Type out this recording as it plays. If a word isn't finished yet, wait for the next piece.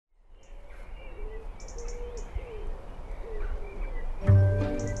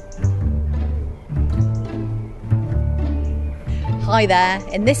Hi there.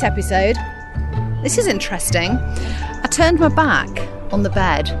 In this episode, this is interesting. I turned my back on the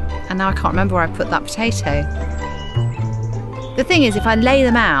bed and now I can't remember where I put that potato. The thing is, if I lay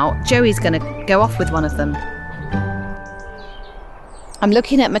them out, Joey's going to go off with one of them. I'm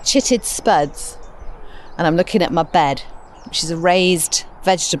looking at my chitted spuds and I'm looking at my bed, which is a raised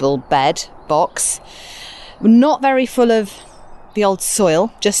vegetable bed box. Not very full of the old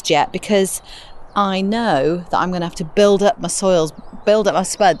soil just yet, because I know that I'm going to have to build up my soils, build up my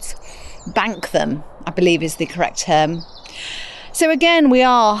spuds, bank them, I believe is the correct term. So again, we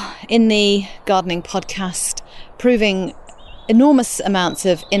are in the gardening podcast proving enormous amounts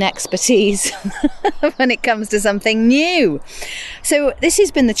of inexpertise when it comes to something new. So this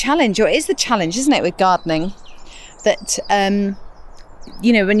has been the challenge, or is the challenge, isn't it, with gardening, that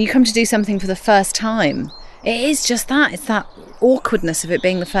when you come to do something for the first time, it is just that. It's that awkwardness of it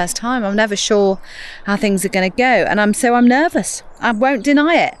being the first time. I'm never sure how things are going to go, and I'm nervous. I won't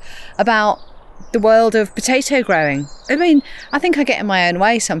deny it about the world of potato growing. I mean, I think I get in my own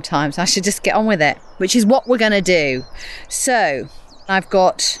way sometimes. I should just get on with it, which is what we're going to do. So I've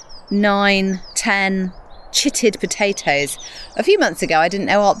got 9-10 chitted potatoes. A few months ago I didn't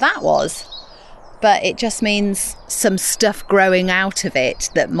know what that was, but it just means some stuff growing out of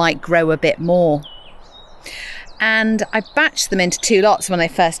it that might grow a bit more. And I batched them into 2 lots when they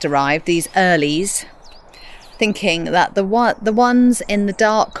first arrived, these earlies, thinking that the ones in the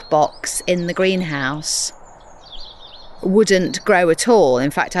dark box in the greenhouse wouldn't grow at all.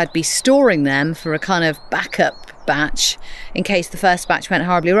 In fact, I'd be storing them for a kind of backup batch in case the first batch went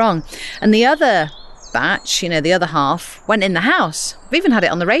horribly wrong. And the other batch, the other half, went in the house. I've even had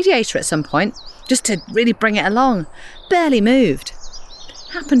it on the radiator at some point, just to really bring it along. Barely moved.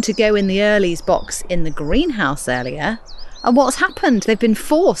 Happened to go in the earlies box in the greenhouse earlier, and what's happened? They've been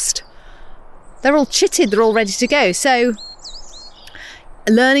forced. They're all chitted, they're all ready to go. So,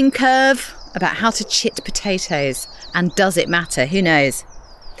 a learning curve about how to chit potatoes, and does it matter? Who knows?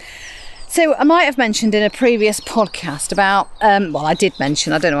 So, I might have mentioned in a previous podcast about, I did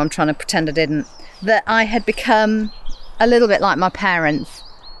mention, I don't know, I'm trying to pretend I didn't, that I had become a little bit like my parents,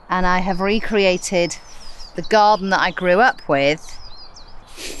 and I have recreated the garden that I grew up with.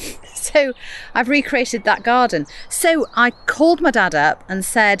 So I've recreated that garden. So I called my dad up and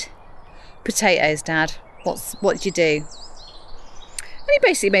said, "Potatoes, Dad, what did you do?" And he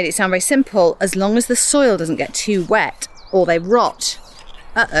basically made it sound very simple: as long as the soil doesn't get too wet or they rot.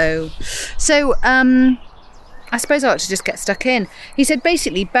 So I suppose I ought to just get stuck in. He said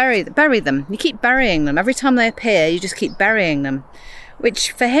basically bury them. You keep burying them. Every time they appear, you just keep burying them,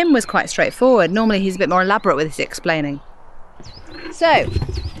 which for him was quite straightforward. Normally he's a bit more elaborate with his explaining. So,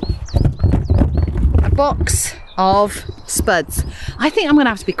 a box of spuds. I think I'm going to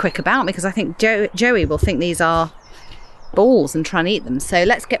have to be quick about, because I think Joey will think these are balls and try and eat them. So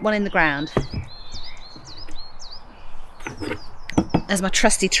let's get one in the ground. There's my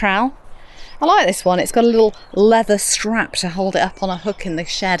trusty trowel. I like this one. It's got a little leather strap to hold it up on a hook in the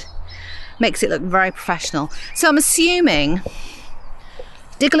shed. Makes it look very professional. So I'm assuming,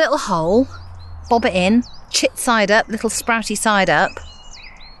 dig a little hole, bob it in, chit side up, little sprouty side up,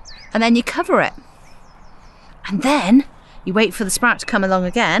 and then you cover it. And then you wait for the sprout to come along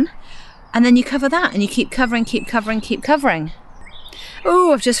again, and then you cover that, and you keep covering.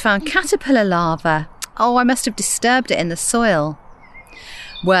 Oh, I've just found caterpillar larva. Oh, I must have disturbed it in the soil.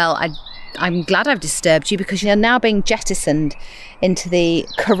 Well, I'm glad I've disturbed you, because you're now being jettisoned into the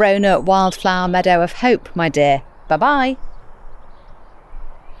Corona Wildflower Meadow of Hope, my dear. Bye-bye.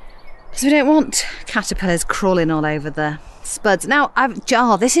 So we don't want caterpillars crawling all over the spuds. Now,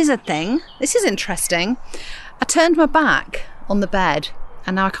 this is a thing. This is interesting. I turned my back on the bed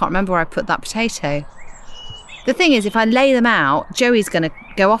and now I can't remember where I put that potato. The thing is, if I lay them out, Joey's going to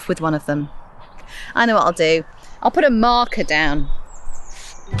go off with one of them. I know what I'll do. I'll put a marker down.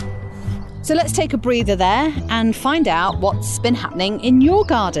 So let's take a breather there and find out what's been happening in your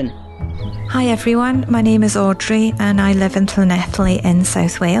garden. Hi everyone, my name is Audrey and I live in Llanelli in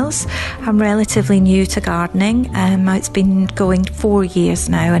South Wales. I'm relatively new to gardening. It's been going 4 years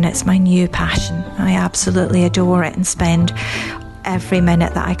now and it's my new passion. I absolutely adore it and spend every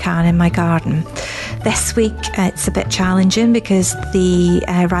minute that I can in my garden. This week it's a bit challenging because the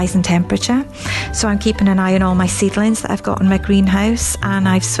rise in temperature, so I'm keeping an eye on all my seedlings that I've got in my greenhouse, and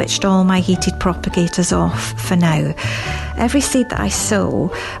I've switched all my heated propagators off for now. Every seed that I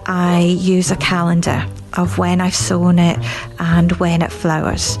sow, I use a calendar of when I've sown it and when it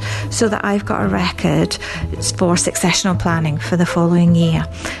flowers, so that I've got a record for successional planning for the following year.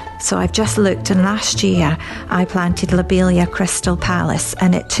 So I've just looked, and last year I planted Lobelia Crystal Palace,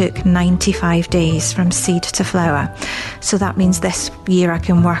 and it took 95 days from seed to flower. So that means this year I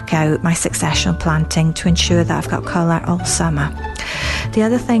can work out my succession planting to ensure that I've got colour all summer. The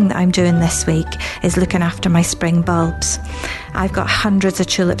other thing that I'm doing this week is looking after my spring bulbs. I've got hundreds of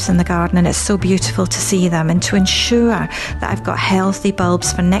tulips in the garden, and it's so beautiful to see them. And to ensure that I've got healthy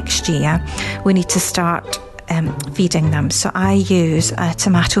bulbs for next year, we need to start feeding them. So I use a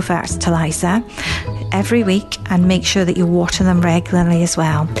tomato fertiliser every week and make sure that you water them regularly as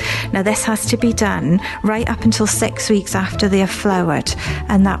well. Now this has to be done right up until 6 weeks after they have flowered,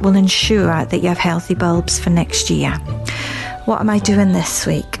 and that will ensure that you have healthy bulbs for next year. What am I doing this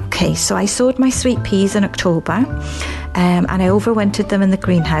week? Okay, so I sowed my sweet peas in October and I overwintered them in the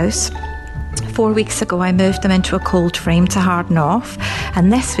greenhouse. 4 weeks ago I moved them into a cold frame to harden off,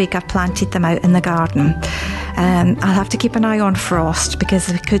 and this week I've planted them out in the garden. I'll have to keep an eye on frost because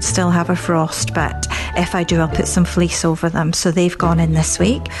we could still have a frost, but if I do, I'll put some fleece over them. So they've gone in this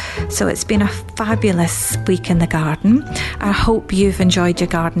week. So it's been a fabulous week in the garden. I hope you've enjoyed your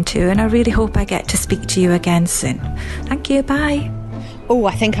garden too, and I really hope I get to speak to you again soon. Thank you, bye. Oh,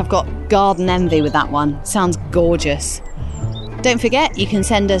 I think I've got garden envy with that one. Sounds gorgeous. Don't forget, you can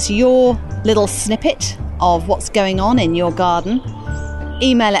send us your little snippet of what's going on in your garden.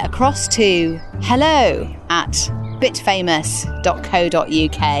 Email it across to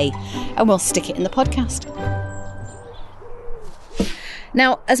hello@bitfamous.co.uk and we'll stick it in the podcast.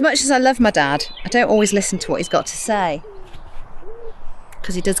 Now, as much as I love my dad, I don't always listen to what he's got to say,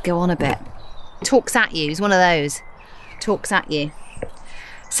 because he does go on a bit. Talks at you. He's one of those. Talks at you.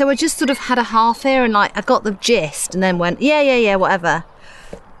 So I just sort of had a half ear and I got the gist and then went, yeah, whatever.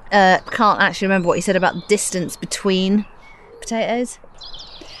 Can't actually remember what he said about the distance between potatoes.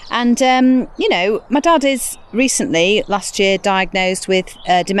 And, my dad is recently, last year, diagnosed with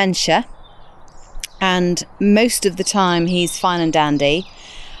dementia. And most of the time he's fine and dandy.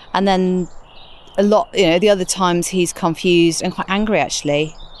 And then a lot, the other times he's confused and quite angry,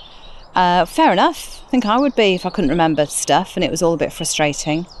 actually. Fair enough. I think I would be if I couldn't remember stuff and it was all a bit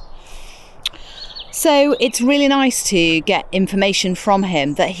frustrating. So it's really nice to get information from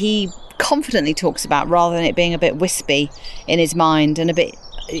him that he confidently talks about, rather than it being a bit wispy in his mind and a bit,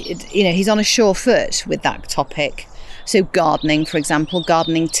 he's on a sure foot with that topic. So gardening, for example,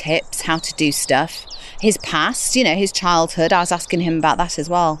 gardening tips, how to do stuff. His past, his childhood, I was asking him about that as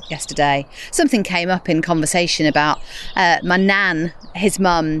well yesterday. Something came up in conversation about my nan, his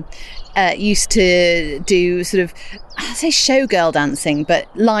mum, used to do sort of, I say showgirl dancing, but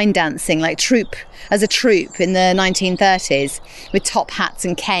line dancing, like as a troupe in the 1930s, with top hats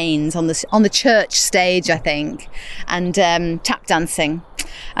and canes on the church stage, I think, and tap dancing.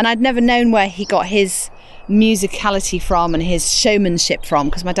 And I'd never known where he got his musicality from and his showmanship from,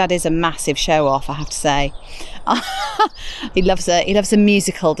 because my dad is a massive show off, I have to say. He loves a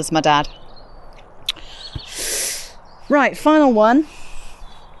musical, does my dad. Right, final one.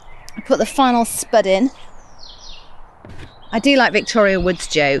 I put the final spud in. I do like Victoria Wood's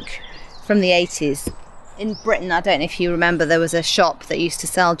joke from the 80s. In Britain, I don't know if you remember, there was a shop that used to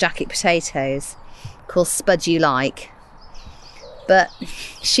sell jacket potatoes called Spud You Like. But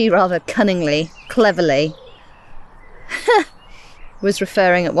she rather cunningly, cleverly, was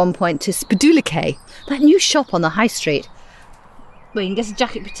referring at one point to Spadulike, that new shop on the high street where you can get a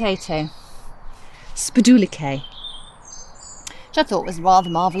jacket potato. Spadulike, which I thought was rather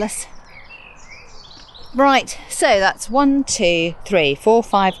marvellous. Right, so that's 1, 2, 3, 4,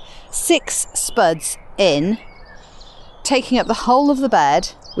 5, 6 spuds in, taking up the whole of the bed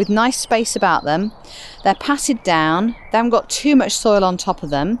with nice space about them. They're patted down, they haven't got too much soil on top of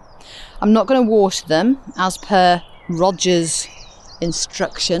them. I'm not going to water them as per Roger's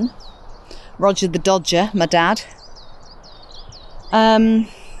instruction. Roger the Dodger, my dad.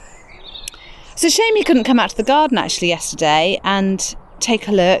 It's a shame he couldn't come out to the garden actually yesterday and take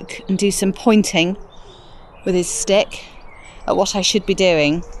a look and do some pointing with his stick at what I should be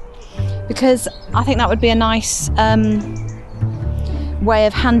doing, because I think that would be a nice way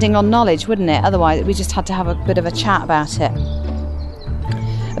of handing on knowledge, wouldn't it? Otherwise we just had to have a bit of a chat about it.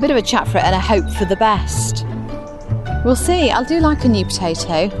 A bit of a chat for it and a hope for the best. We'll see. I do like a new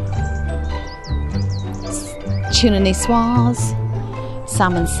potato. Tuna niçoise,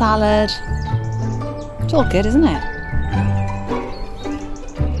 salmon salad. It's all good, isn't it?